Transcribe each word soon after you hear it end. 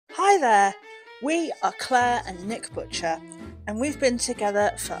there, we are Claire and Nick Butcher, and we've been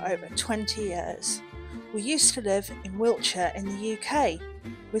together for over 20 years. We used to live in Wiltshire in the UK,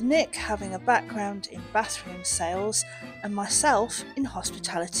 with Nick having a background in bathroom sales and myself in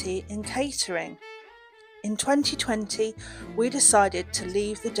hospitality and catering. In 2020, we decided to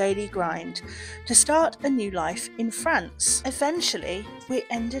leave the daily grind to start a new life in France. Eventually, we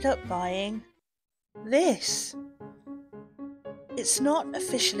ended up buying this. It's not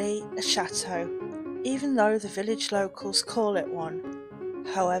officially a chateau, even though the village locals call it one.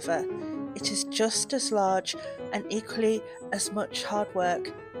 However, it is just as large and equally as much hard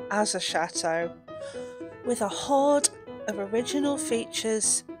work as a chateau, with a hoard of original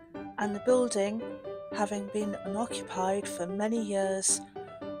features, and the building having been unoccupied for many years,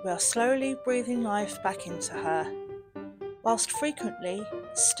 we are slowly breathing life back into her, whilst frequently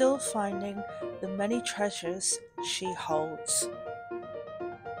still finding the many treasures she holds.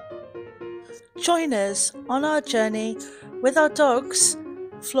 Join us on our journey with our dogs,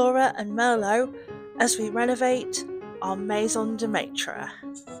 Flora and Merlot, as we renovate our Maison de Maître.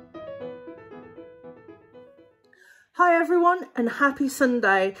 Hi everyone, and happy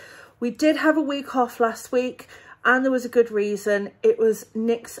Sunday. We did have a week off last week, and there was a good reason. It was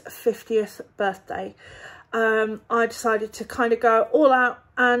Nick's 50th birthday. I decided to kind of go all out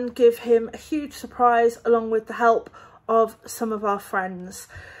and give him a huge surprise, along with the help of some of our friends.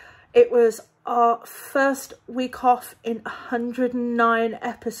 It was our first week off in 109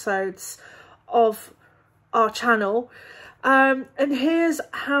 episodes of our channel, and here's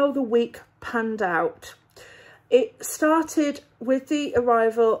how the week panned out. It started with the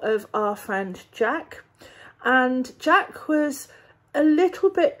arrival of our friend Jack, and Jack was a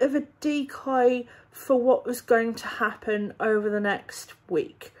little bit of a decoy for what was going to happen over the next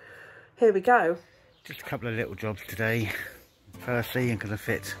week. Here we go. Just a couple of little jobs today. Firstly, I'm going to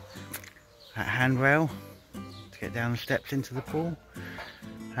fit that handrail to get down the steps into the pool,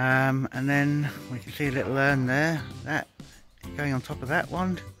 and then we can see a little urn there, that going on top of that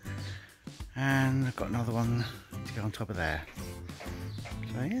one, and I've got another one to go on top of there.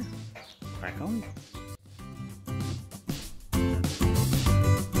 So yeah, crack on.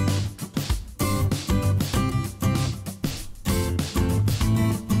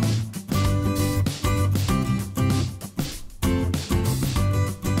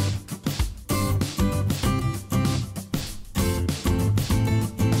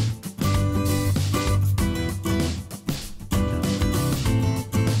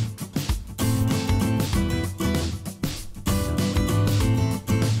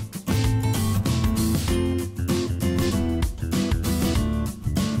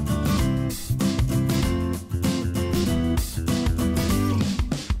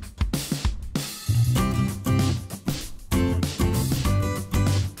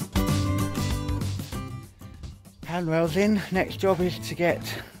 Handrails in. Next job is to get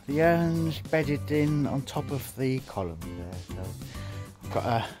the urns bedded in on top of the columns there. So I've got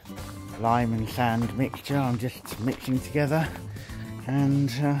a lime and sand mixture I'm just mixing together,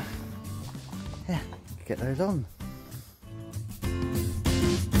 and yeah, get those on.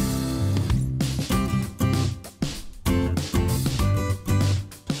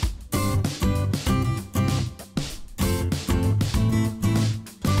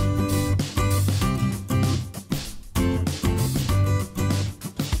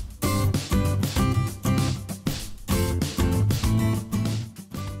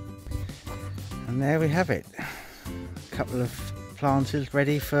 And there we have it, a couple of planters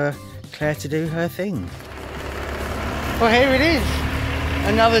ready for Claire to do her thing. Well, here it is,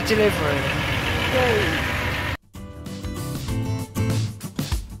 another delivery. Yay.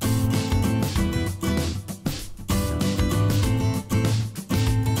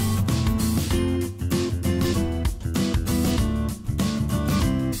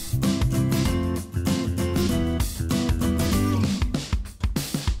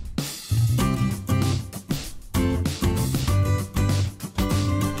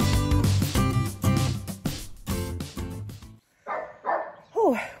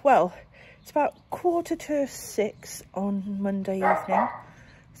 Well, it's about 6:15 on Monday evening.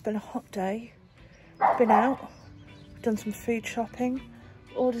 It's been a hot day. I've been out, done some food shopping,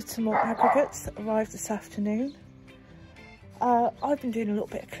 ordered some more aggregates that arrived this afternoon. I've been doing a little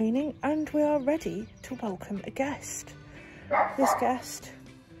bit of cleaning, and we are ready to welcome a guest. This guest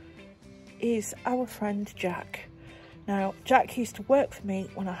is our friend Jack. Now, Jack used to work for me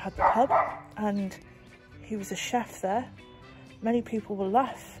when I had the pub, and he was a chef there. Many people will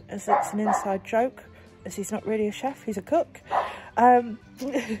laugh as it's an inside joke, as he's not really a chef, he's a cook.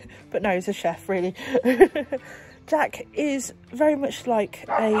 But no, he's a chef, really. Jack is very much like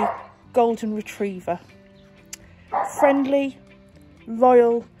a golden retriever. Friendly,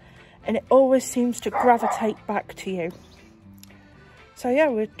 loyal, and it always seems to gravitate back to you. So yeah,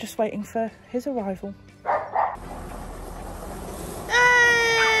 we're just waiting for his arrival.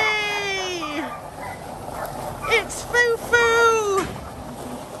 Hey! It's Foo-Foo!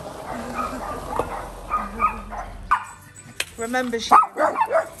 Remembers you.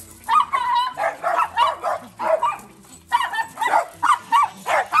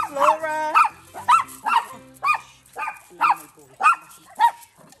 Laura.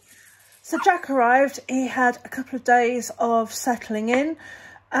 So Jack arrived, he had a couple of days of settling in,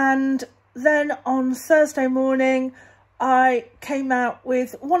 and then on Thursday morning I came out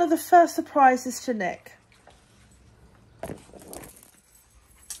with one of the first surprises to Nick.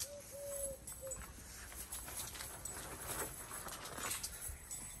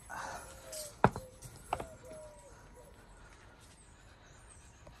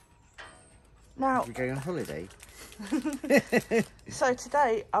 Now, we're going on holiday. So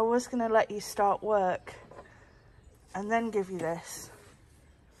today I was going to let you start work and then give you this,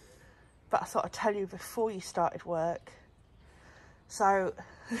 but I thought I'd tell you before you started work. So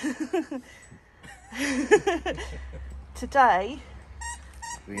today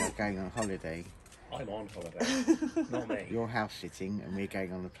we are going on holiday. I'm on holiday, not me. You're house sitting and we're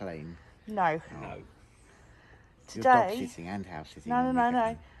going on a plane. No. No. You're dog Today, sitting and house sitting.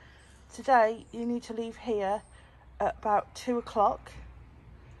 no. Today you need to leave here at about 2 o'clock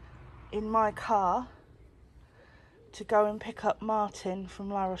in my car to go and pick up Martin from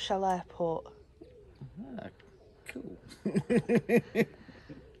La Rochelle Airport. Ah, cool.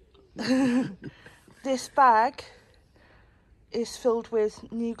 This bag is filled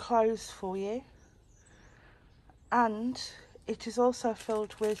with new clothes for you, and it is also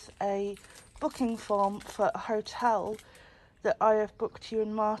filled with a booking form for a hotel that I have booked you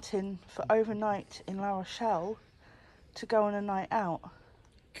and Martin for overnight in La Rochelle to go on a night out.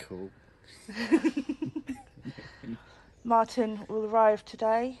 Cool. Martin will arrive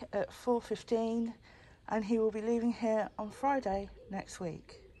today at 4:15 and he will be leaving here on Friday next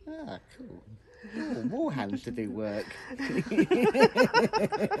week. Ah, cool. Oh, more hands to do work. Is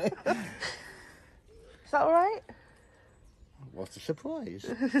that all right? What a surprise.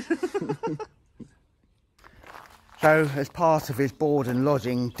 So, as part of his board and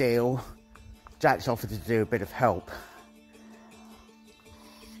lodging deal, Jack's offered to do a bit of help.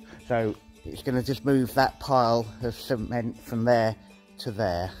 So, it's going to just move that pile of cement from there to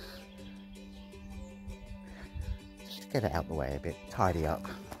there. Just get it out the way a bit, tidy up.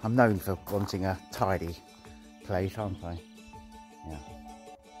 I'm known for wanting a tidy place, aren't I? Yeah.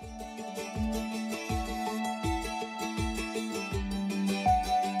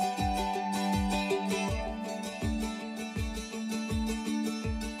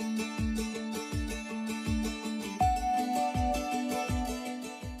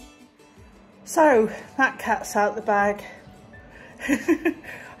 So, that cat's out the bag. I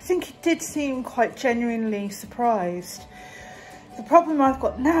think he did seem quite genuinely surprised. The problem I've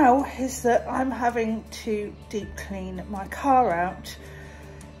got now is that I'm having to deep clean my car out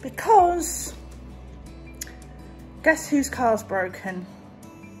because guess whose car's broken?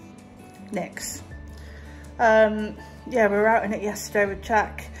 Nick's. Yeah, we were out in it yesterday with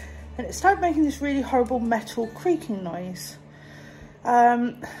Jack and it started making this really horrible metal creaking noise.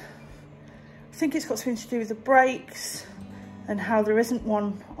 I think it's got something to do with the brakes and how there isn't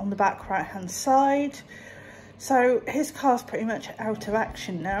one on the back right hand side. So his car's pretty much out of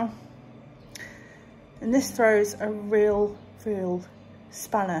action now. And this throws a real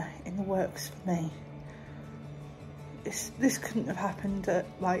spanner in the works for me. This couldn't have happened at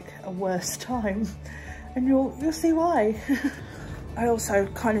like a worse time. And you'll see why. I also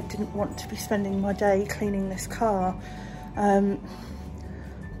kind of didn't want to be spending my day cleaning this car.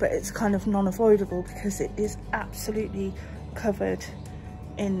 But it's kind of non-avoidable because it is absolutely covered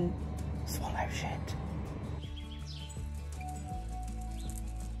in swallow shit.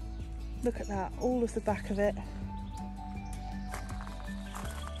 Look at that, all of the back of it.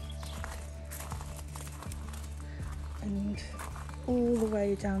 And all the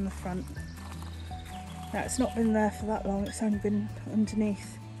way down the front. Now it's not been there for that long, it's only been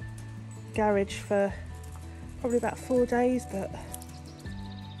underneath the garage for probably about 4 days, but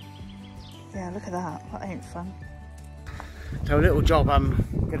yeah, look at that, that ain't fun. So a little job I'm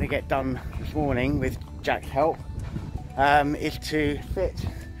going to get done this morning with Jack's help is to fit,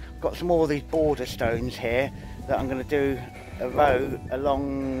 I've got some more of these border stones here that I'm going to do a row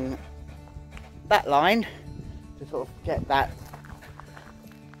along that line to sort of get that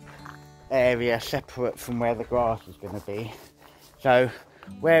area separate from where the grass is going to be. So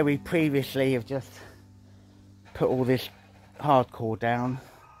where we previously have just put all this hardcore down.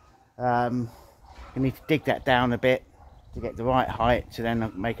 We need to dig that down a bit to get the right height to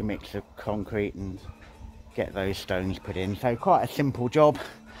then make a mix of concrete and get those stones put in. So quite a simple job.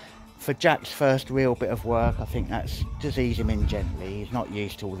 For Jack's first real bit of work, I think that's just ease him in gently. He's not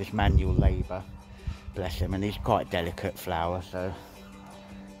used to all this manual labour, bless him, and he's quite delicate flower, so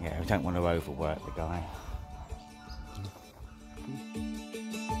yeah, we don't want to overwork the guy.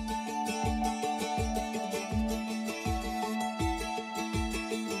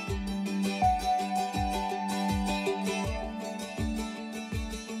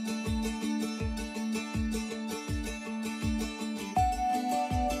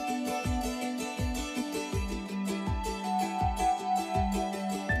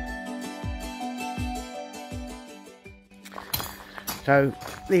 So,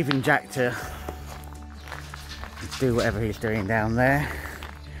 leaving Jack to do whatever he's doing down there,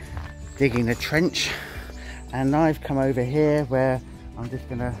 digging a trench, and I've come over here where I'm just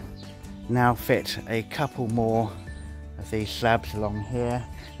going to now fit a couple more of these slabs along here.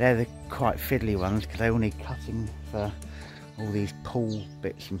 They're the quite fiddly ones because they all need cutting for all these pull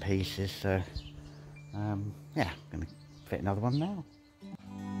bits and pieces, so yeah, I'm going to fit another one now.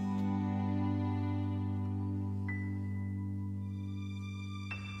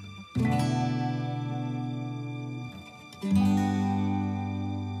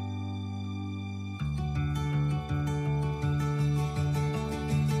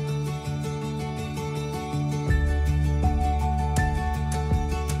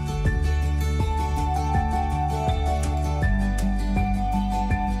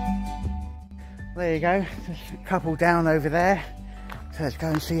 There you go, just a couple down over there. So let's go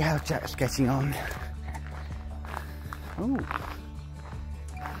and see how Jack's getting on.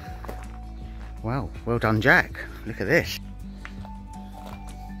 Oh, well done, Jack. Look at this.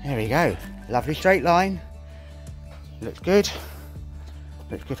 There we go, lovely straight line. Looks good.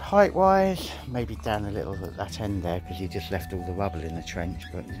 Looks good height wise. Maybe down a little at that end there because you just left all the rubble in the trench.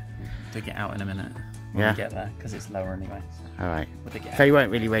 But dig it out in a minute when we get there because it's lower anyway. So. All right. We'll dig it So out. you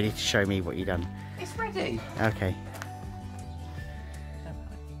weren't really ready to show me what you've done. It's ready. Okay.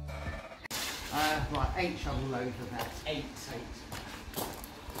 Right, 8 shovel loads of that. 8.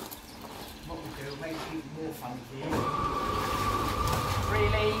 What we'll do, make it more fun for you.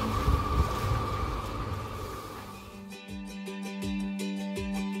 Really?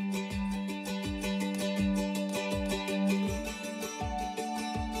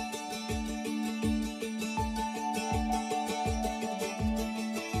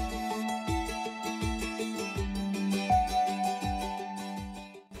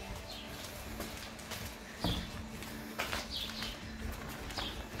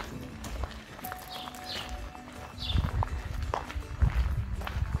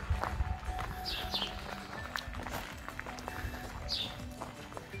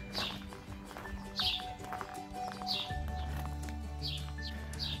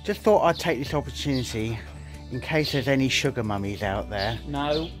 Just thought I'd take this opportunity in case there's any sugar mummies out there.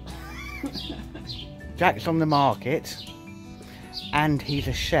 No. Jack's on the market and he's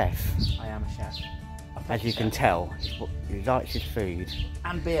a chef. I am a chef. As you can tell, he likes his food.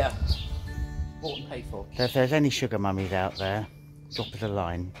 And beer. Bought and paid for. So if there's any sugar mummies out there, drop us a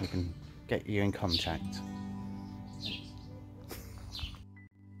line. We can get you in contact.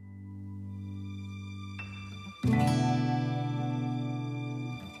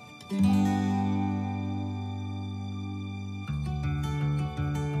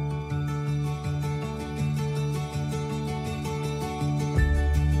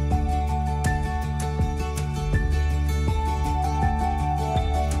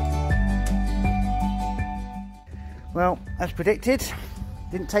 Well, as predicted,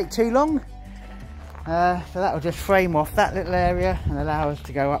 didn't take too long. So that will just frame off that little area and allow us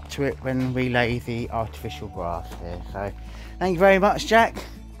to go up to it when we lay the artificial grass here. So thank you very much, Jack.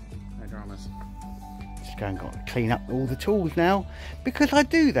 No dramas. Just go and got to clean up all the tools now, because I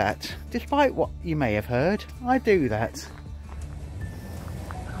do that. Despite what you may have heard, I do that.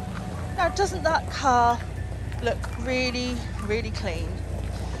 Now, doesn't that car look really, really clean?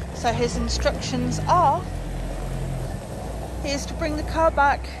 So his instructions are, he is to bring the car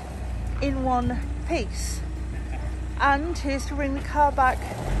back in one piece, and he is to bring the car back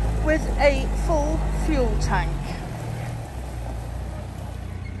with a full fuel tank.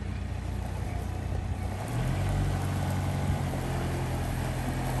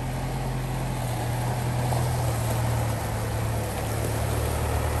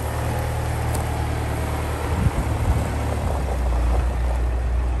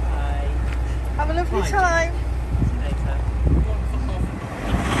 Have a lovely time.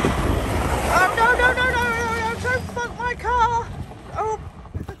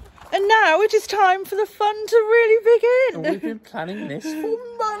 time for the fun to really begin. We've been planning this for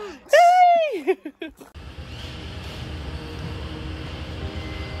months. Hey!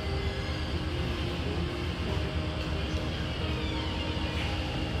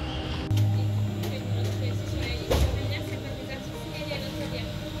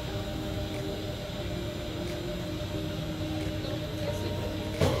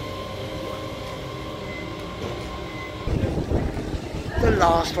 The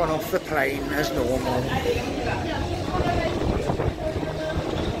last one off the plane as normal.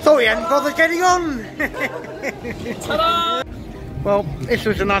 Thought we hadn't bothered getting on. Well, this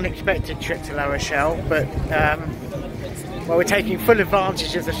was an unexpected trip to La Rochelle, but well, we're taking full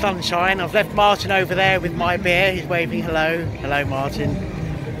advantage of the sunshine. I've left Martin over there with my beer. He's waving hello. Hello, Martin.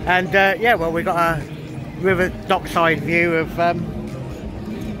 And yeah, well, we've got a river dockside view of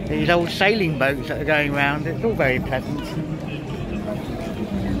these old sailing boats that are going around. It's all very pleasant.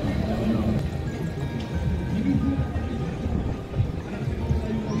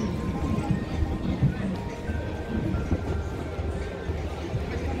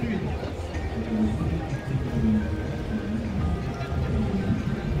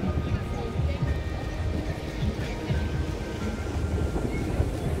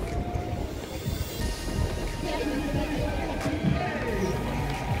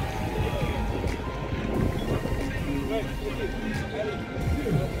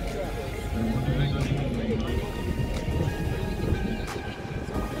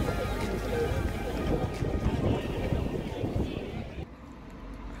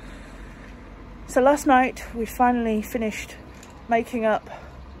 So last night we finally finished making up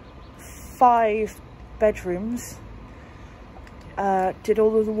 5 bedrooms. Did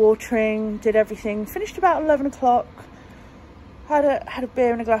all of the watering, did everything. Finished about 11 o'clock. Had a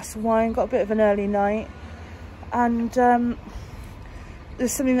beer and a glass of wine. Got a bit of an early night. And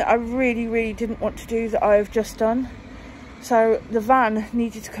there's something that I really didn't want to do that I've just done. So the van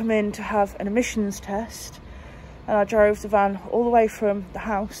needed to come in to have an emissions test. And I drove the van all the way from the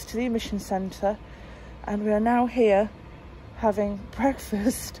house to the emissions centre, and we are now here having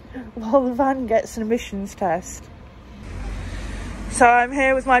breakfast while the van gets an emissions test. So I'm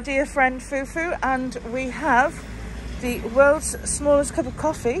here with my dear friend Fufu, and we have the world's smallest cup of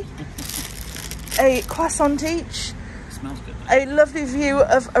coffee, a croissant each, Smells good. a lovely view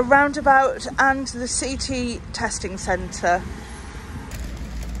of a roundabout and the CT testing centre.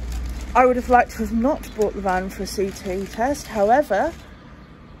 I would have liked to have not bought the van for a CT test, however,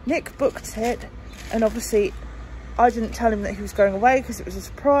 Nick booked it, and obviously I didn't tell him that he was going away because it was a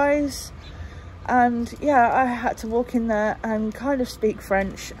surprise. And yeah, I had to walk in there and kind of speak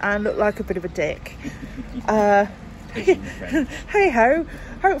French and look like a bit of a dick. Hey ho,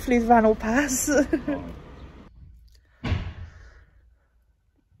 hopefully the van will pass.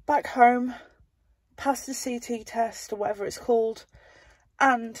 Back home, passed the CT test or whatever it's called.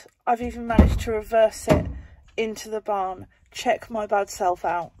 And I've even managed to reverse it into the barn. Check my bad self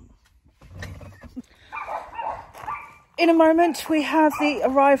out. In a moment, we have the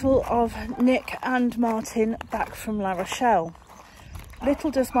arrival of Nick and Martin back from La Rochelle.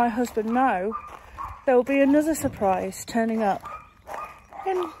 Little does my husband know, there will be another surprise turning up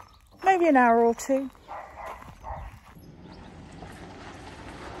in maybe an hour or two.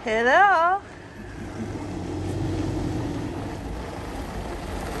 Here they are.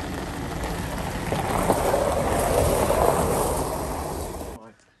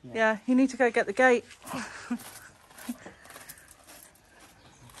 Yeah, you need to go get the gate.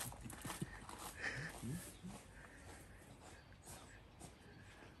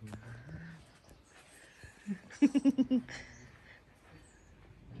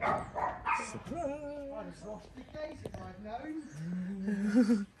 Surprise! I'd have lost the gate if I'd known.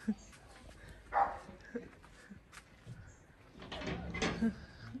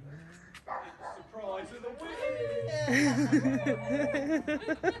 Surprise of the week!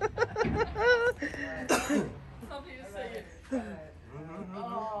 Lovely to see you.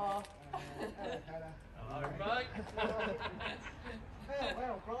 Oh. Hello, mate.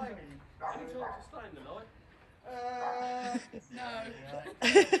 Well, blimey. Any chance of staying the night? No.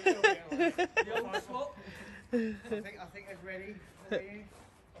 The old swap? I think it's ready for you.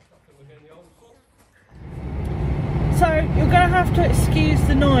 We're getting the old swap. So you're going to have to excuse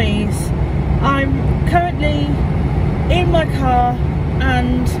the noise. I'm currently in my car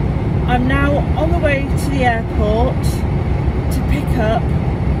and I'm now on the way to the airport to pick up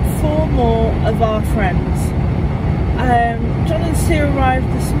 4 more of our friends. John and Sue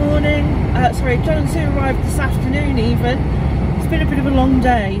arrived this morning, John and Sue arrived this afternoon even. It's been a bit of a long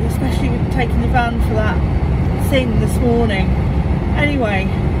day, especially with taking the van for that thing this morning. Anyway,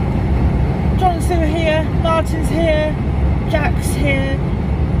 John and Sue are here, Martin's here, Jack's here,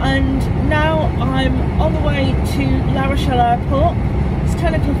 and now I'm on the way to La Rochelle Airport. It's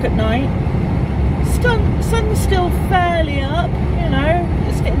 10 o'clock at night. Sun's still fairly up, you know,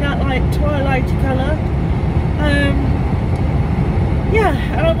 it's getting that like twilighty colour. Yeah,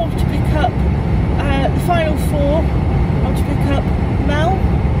 and I'm off to pick up the final four. I'm off to pick up Mel,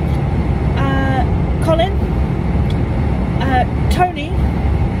 Colin, Tony,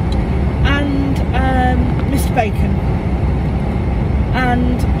 and Mr. Bacon.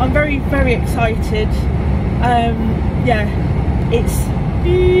 And I'm very, very excited. Yeah, it's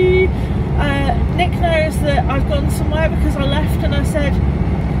Nick knows that I've gone somewhere because I left and I said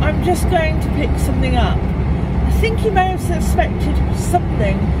I'm just going to pick something up. I think he may have suspected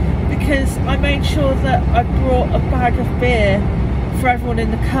something because I made sure that I brought a bag of beer for everyone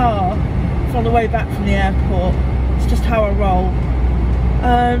in the car on the way back from the airport. It's just how I roll.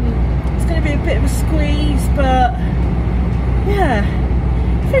 It's going to be a bit of a squeeze, but yeah,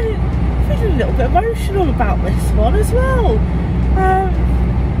 feeling a little bit emotional about this one as well.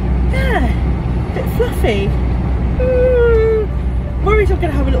 Yeah, a bit fluffy. Ooh, worried I'm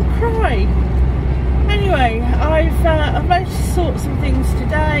going to have a little cry. Anyway, I've managed to sort some things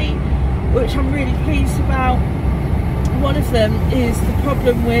today, which I'm really pleased about. One of them is the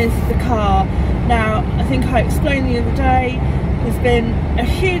problem with the car. Now, I think I explained the other day, there's been a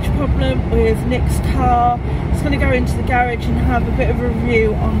huge problem with Nick's car. It's going to go into the garage and have a bit of a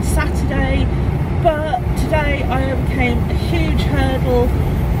review on Saturday, but today I overcame a huge hurdle,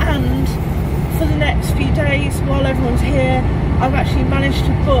 and for the next few days while everyone's here, I've actually managed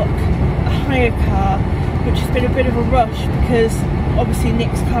to book a hire car, which has been a bit of a rush because obviously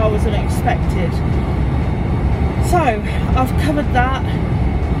Nick's car was unexpected. So I've covered that.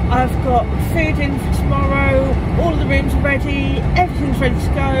 I've got food in for tomorrow, all of the rooms are ready, everything's ready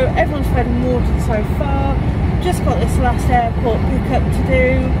to go, everyone's fed and watered so far. Just got this last airport pickup to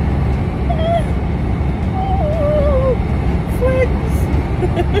do. Oh, friends.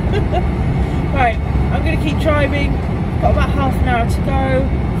 Right, I'm going to keep driving. Got about half an hour to go.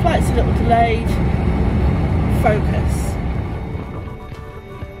 Flight's a little delayed. Focus.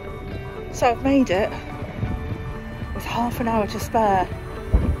 So I've made it with half an hour to spare.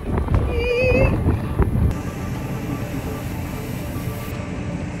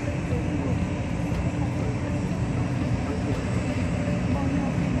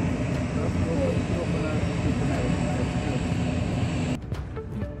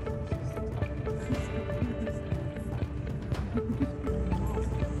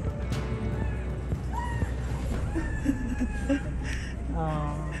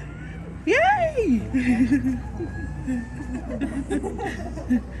 Yay!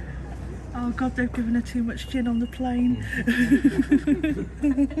 Oh God, they've given her too much gin on the plane.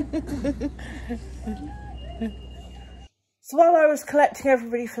 So while I was collecting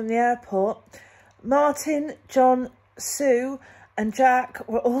everybody from the airport, Martin, John, Sue and Jack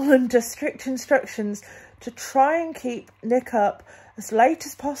were all under strict instructions to try and keep Nick up as late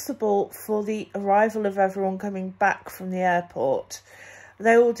as possible for the arrival of everyone coming back from the airport.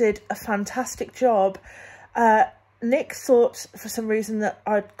 They all did a fantastic job. Nick thought for some reason that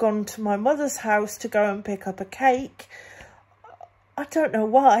I'd gone to my mother's house to go and pick up a cake. I don't know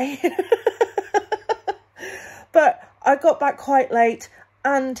why. But I got back quite late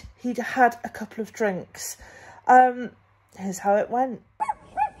and he'd had a couple of drinks. Here's how it went.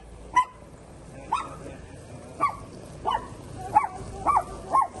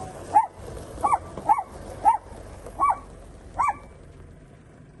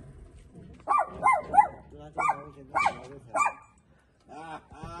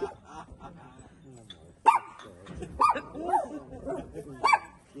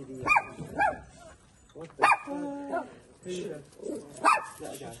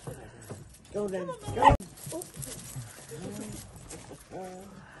 Go then, go.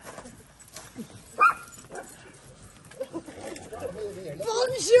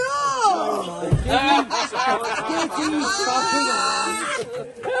 Bonjour!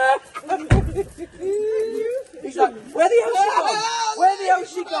 He's like, where the hell's she gone? Where the hell's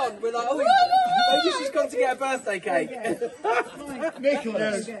she gone? We're like, maybe she's gone to get a birthday cake.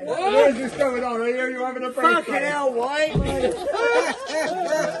 Nicholas, what is going on? Are you having a birthday? Fucking hell, White!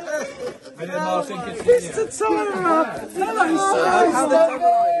 And then Martin continues. Mr. Tyler! Hello, sir! How the devil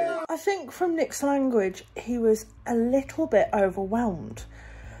are you? I think from Nick's language, he was a little bit overwhelmed.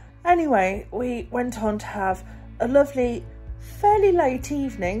 Anyway, we went on to have a lovely, fairly late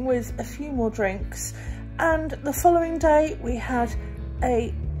evening with a few more drinks, and the following day we had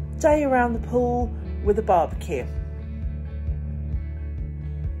a day around the pool with a barbecue.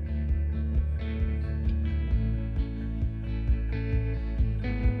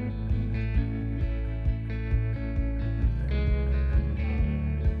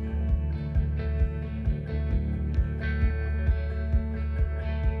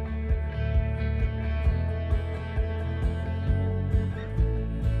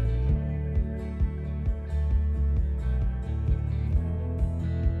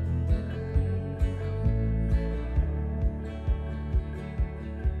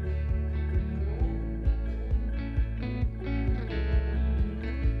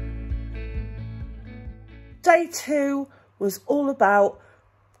 Day 2 was all about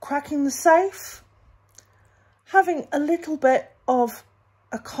cracking the safe, having a little bit of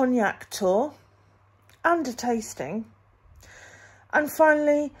a cognac tour and a tasting, and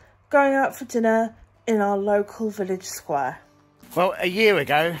finally going out for dinner in our local village square. Well, a year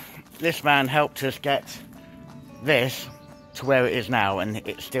ago, this man helped us get this to where it is now, and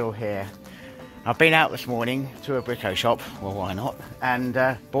it's still here. I've been out this morning to a brico shop, well, why not, and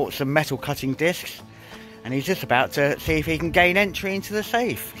bought some metal cutting discs, and he's just about to see if he can gain entry into the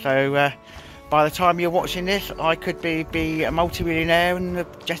safe. So by the time you're watching this, I could be a multi-millionaire and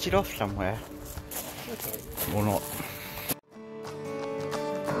have jetted off somewhere. Or not.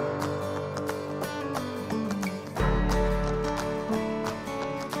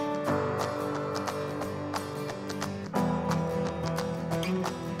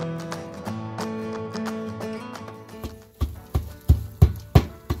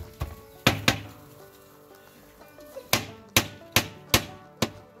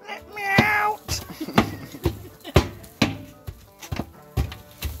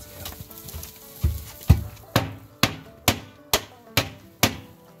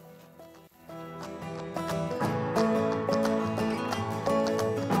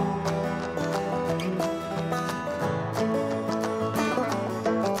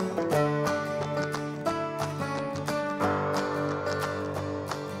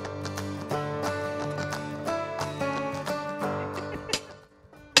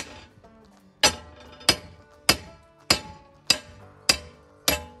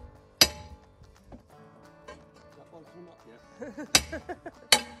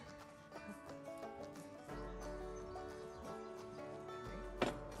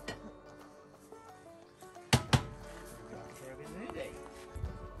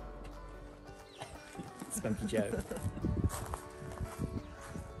 Spunky Joe.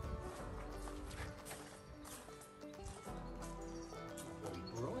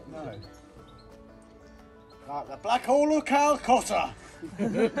 No. Like the Black Hole of Calcutta.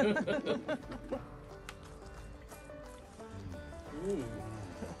 Well,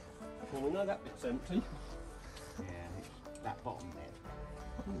 we know that bit's empty. Yeah, it's that bottom bit.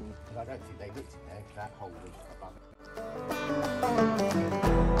 Because I don't think they looked in there, because that hole was above it.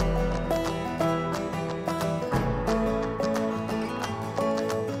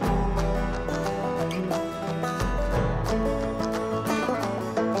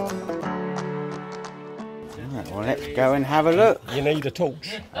 Right, well, let's go and have a look. You need a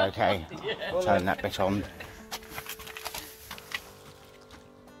torch. Okay, turn that bit on.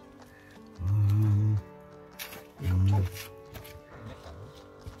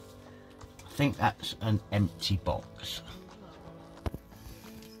 I think that's an empty box.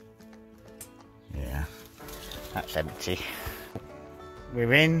 Yeah, that's empty.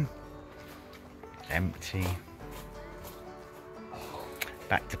 We're in. Empty.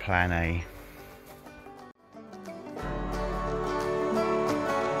 Back to plan A.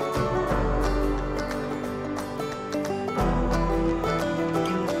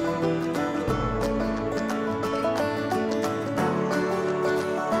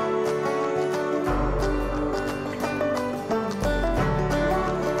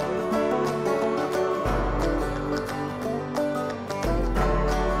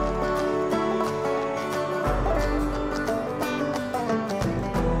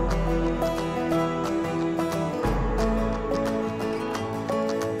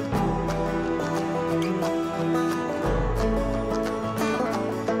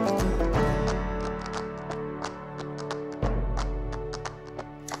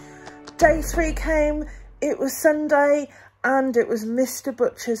 Day 3 came, it was Sunday, and it was Mr.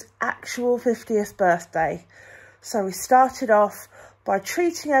 Butcher's actual 50th birthday. So we started off by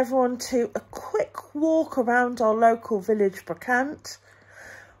treating everyone to a quick walk around our local village brocante.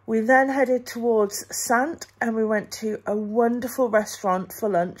 We then headed towards Sant and we went to a wonderful restaurant for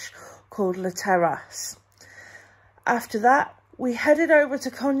lunch called La Terrasse. After that, we headed over to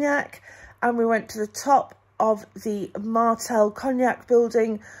Cognac and we went to the top of the Martel Cognac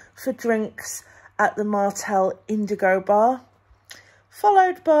building for drinks at the Martel Indigo Bar,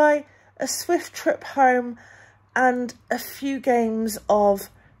 followed by a swift trip home and a few games of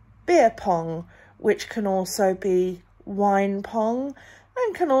beer pong, which can also be wine pong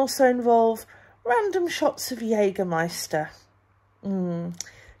and can also involve random shots of Jägermeister.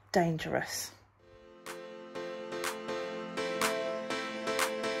 Dangerous.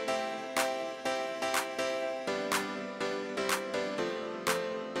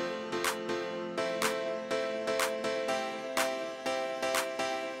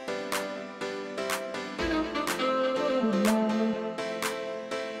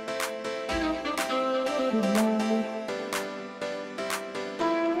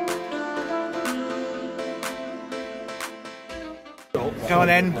 Go on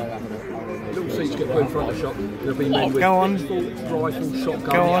then. Little seats get put in front of the shop. There'll be men with Go on. pistol, rifle,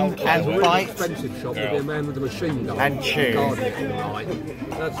 shotgun. Go on and really bite. Expensive shop. There'll be a man with a machine gun. And chew. Right.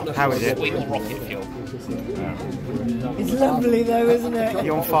 That's How is it? Rocket fuel. It's lovely though, isn't it?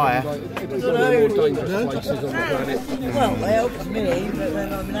 You're on fire. It's one of the more dangerous places on the planet. Well, they helped me, but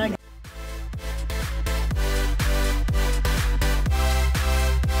then I'm an angry.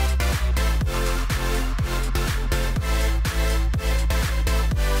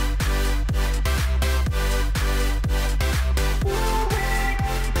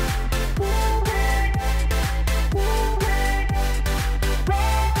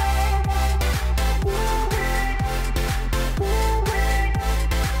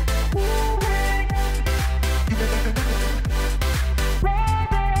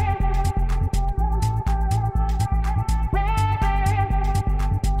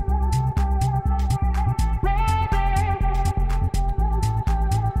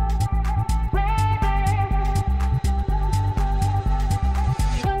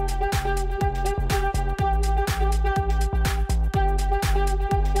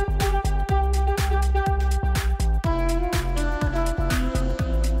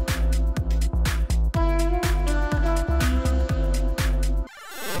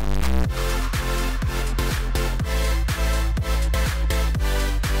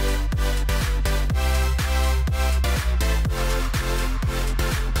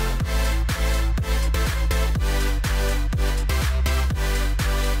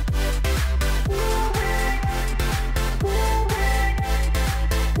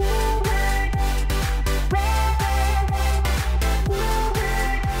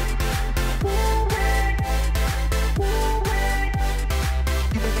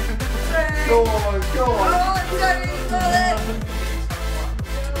 Go on, go on.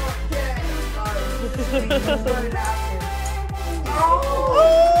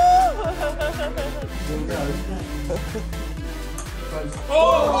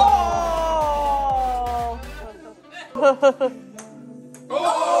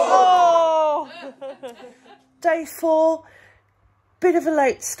 Day 4, bit of a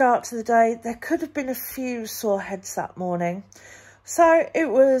late start to the day. There could have been a few sore heads that morning. So it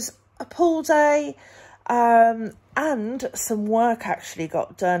was a pool day and some work actually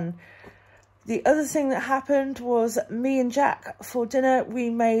got done. The other thing that happened was me and Jack, for dinner, we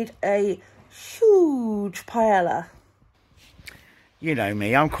made a huge paella. You know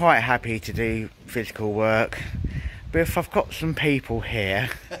me, I'm quite happy to do physical work, but if I've got some people here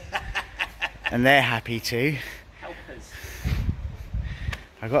and they're happy to,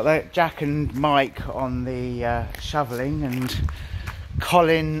 I've got Jack and Mike on the shoveling, and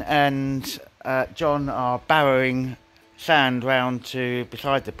Colin and John are barrowing sand round to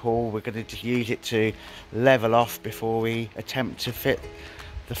beside the pool. We're going to just use it to level off before we attempt to fit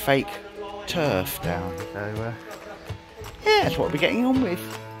the fake turf down. So yeah, that's what we're getting on with.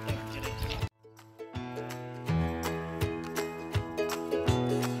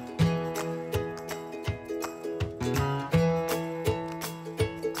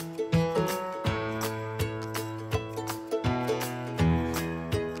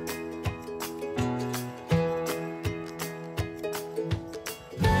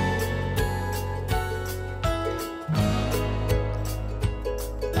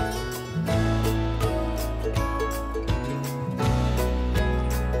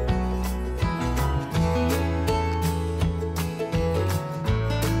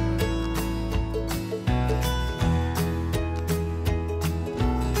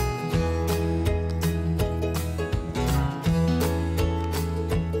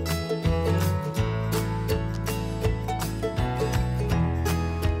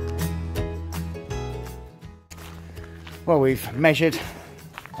 Well, we've measured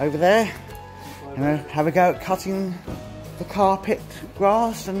over there. Have a go at cutting the carpet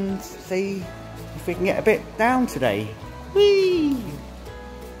grass and see if we can get a bit down today. Whee!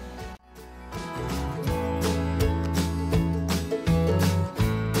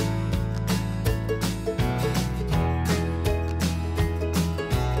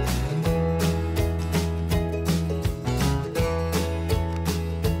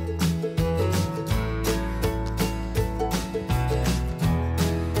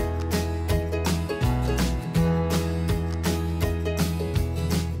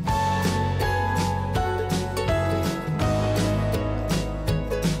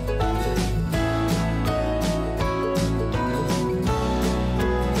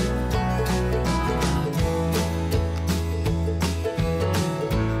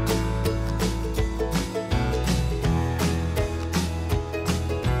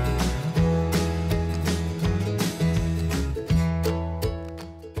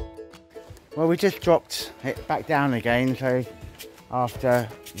 Well, we just dropped it back down again, so after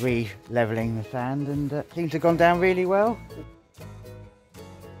re-levelling the sand, and things have gone down really well.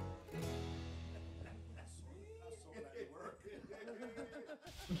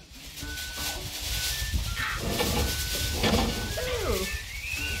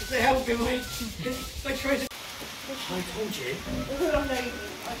 They're helping me. They tried to... I told you.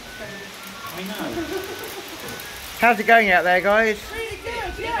 I know. How's it going out there, guys? Really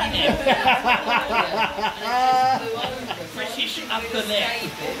good, yeah. British upper lip.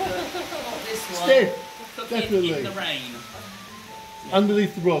 Steve, definitely. In the rain.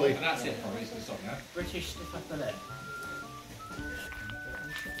 Underneath the brolly. That's it, probably. It's the song, yeah? British stiff upper lip.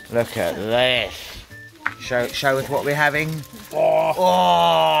 Look at this. Show us what we're having.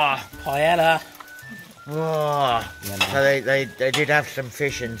 Oh, Paella. oh. So they did have some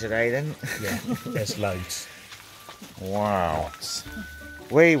fish in today then? Yeah, there's loads. Wow.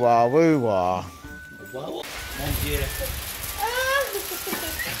 Wee wah, woo wah. Thank you.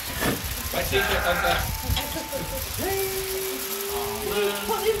 My secret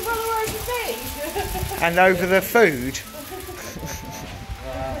And over the food.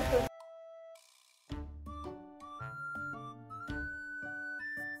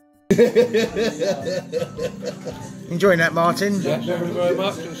 Enjoying that, Martin? Yes, thank you very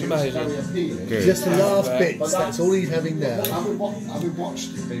much. It was amazing. Good. Just the last bits, that's all he's having now.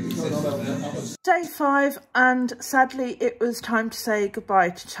 Day 5, and sadly it was time to say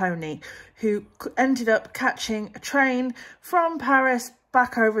goodbye to Tony, who ended up catching a train from Paris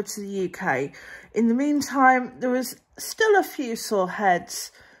back over to the UK. In the meantime, there was still a few sore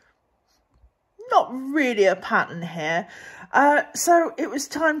heads. Not really a pattern here. So it was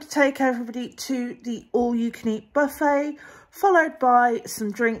time to take everybody to the all-you-can-eat buffet, followed by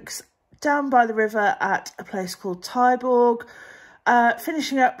some drinks down by the river at a place called Tyborg,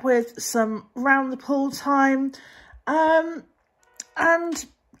 finishing up with some round the pool time, and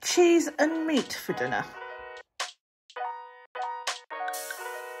cheese and meat for dinner.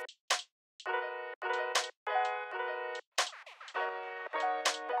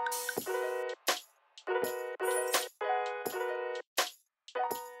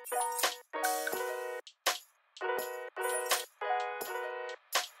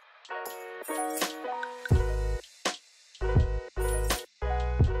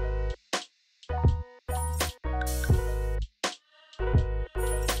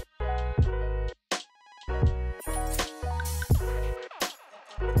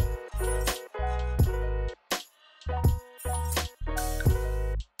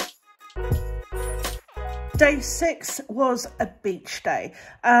 Day 6 was a beach day,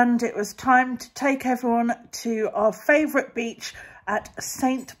 and it was time to take everyone to our favourite beach at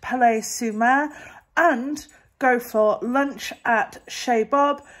Saint Pelé-sur-Mer and go for lunch at Chez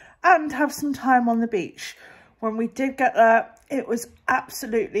Bob and have some time on the beach. When we did get there, it was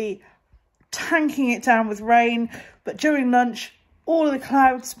absolutely tanking it down with rain, but during lunch, all of the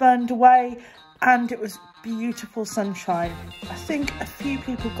clouds burned away and it was beautiful sunshine. I think a few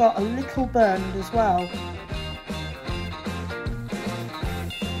people got a little burned as well.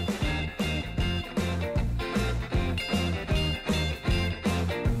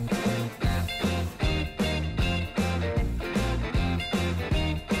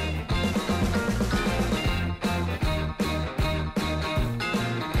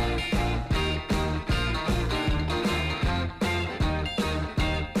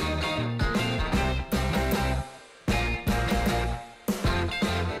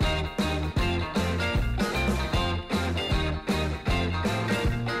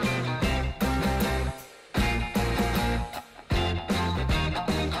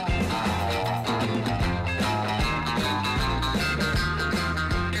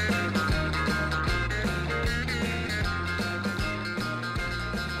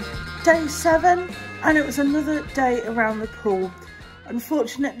 Day 7, and it was another day around the pool.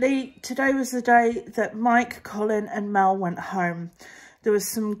 Unfortunately, today was the day that Mike, Colin and Mel went home. There was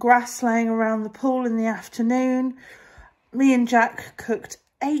some grass laying around the pool in the afternoon. Me and Jack cooked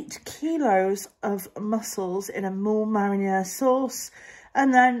 8 kilos of mussels in a moule marinara sauce,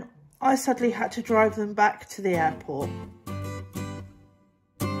 and then I sadly had to drive them back to the airport.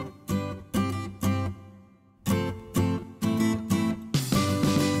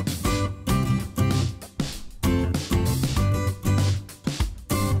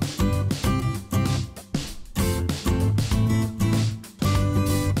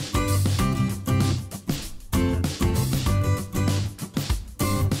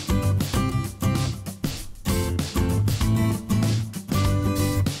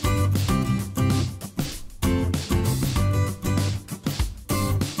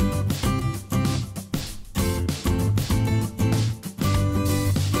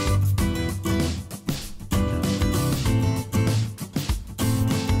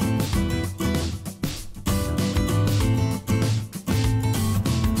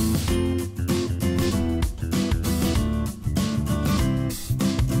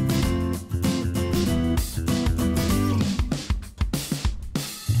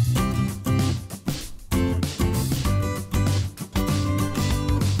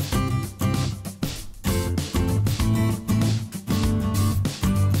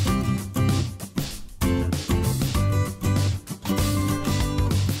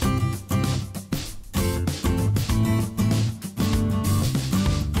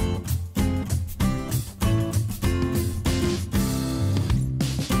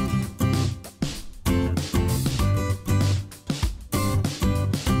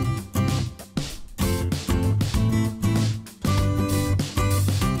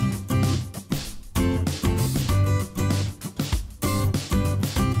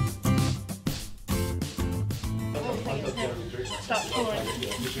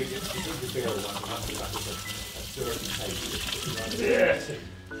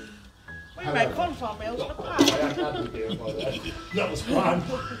 We make one of our meals in a pack. That was fun.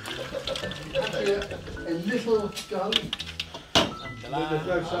 A little go. There's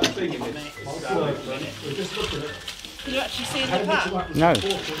no such thing in it. We're just looking at. Can you actually see the pack? No.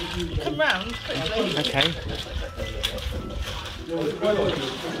 Come round quickly. Okay.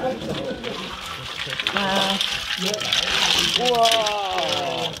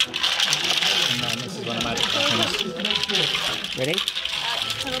 Whoa! And then this is one of my things. Ready?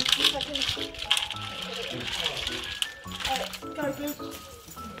 Hang on 2 seconds. Go, Boo.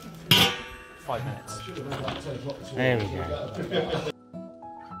 5 minutes. There we go.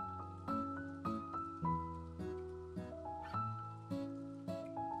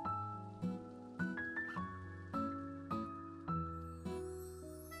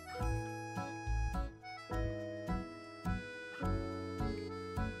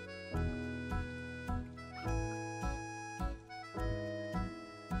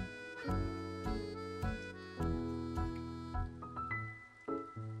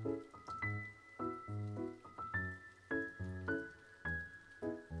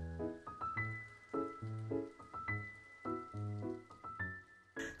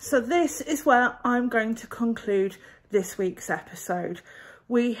 So this is where I'm going to conclude this week's episode.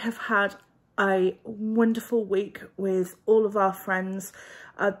 We have had a wonderful week with all of our friends.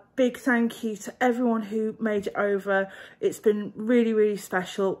 A big thank you to everyone who made it over. It's been really, really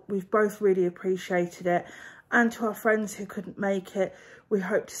special. We've both really appreciated it. And to our friends who couldn't make it, we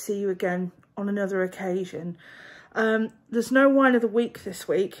hope to see you again on another occasion. There's no wine of the week this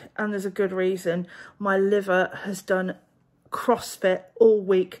week, and there's a good reason. My liver has done CrossFit all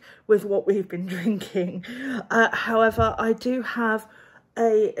week with what we've been drinking. However, I do have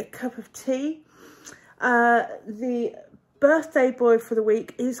a cup of tea. The birthday boy for the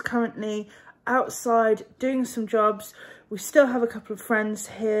week is currently outside doing some jobs. We still have a couple of friends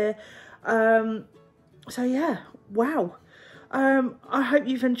here. So yeah, wow. I hope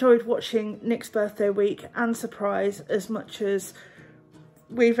you've enjoyed watching Nick's birthday week and surprise as much as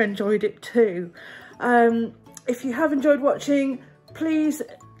we've enjoyed it too. If you have enjoyed watching, please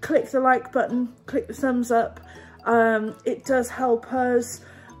click the like button, click the thumbs up. It does help us.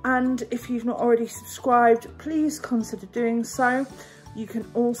 And if you've not already subscribed, please consider doing so. You can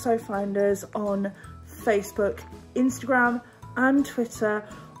also find us on Facebook, Instagram and Twitter,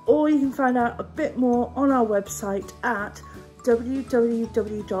 or you can find out a bit more on our website at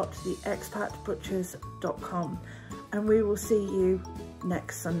www.theexpatbutchers.com. And we will see you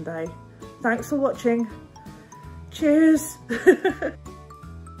next Sunday. Thanks for watching. Cheers.